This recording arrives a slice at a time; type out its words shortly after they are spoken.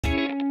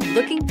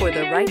Looking for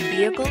the right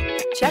vehicle?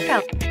 Check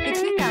out the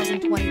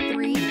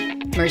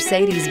 2023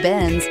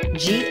 Mercedes-Benz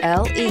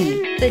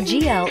GLE. The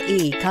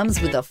GLE comes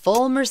with a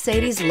full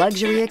Mercedes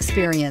luxury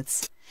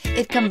experience.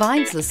 It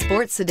combines the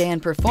sports sedan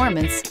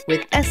performance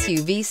with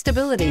SUV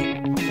stability.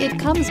 It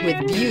comes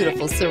with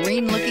beautiful,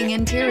 serene-looking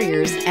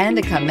interiors and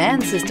a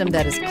command system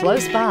that is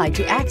close by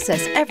to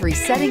access every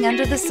setting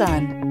under the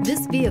sun.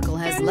 This vehicle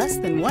has less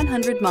than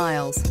 100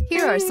 miles.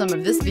 Here are some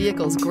of this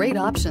vehicle's great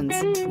options: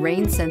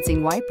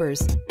 rain-sensing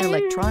wipers,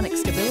 electronic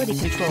stability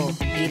control,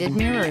 heated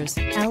mirrors,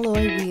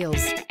 alloy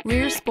wheels,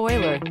 rear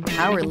spoiler,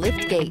 power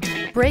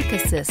liftgate, brake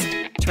assist,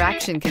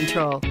 traction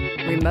control,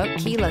 remote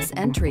keyless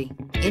entry,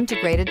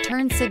 integrated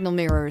turn signal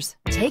mirrors.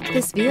 Take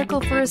this vehicle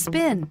for a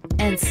spin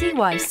and see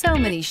why so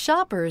many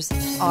shoppers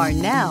are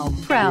now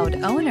proud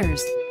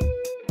owners.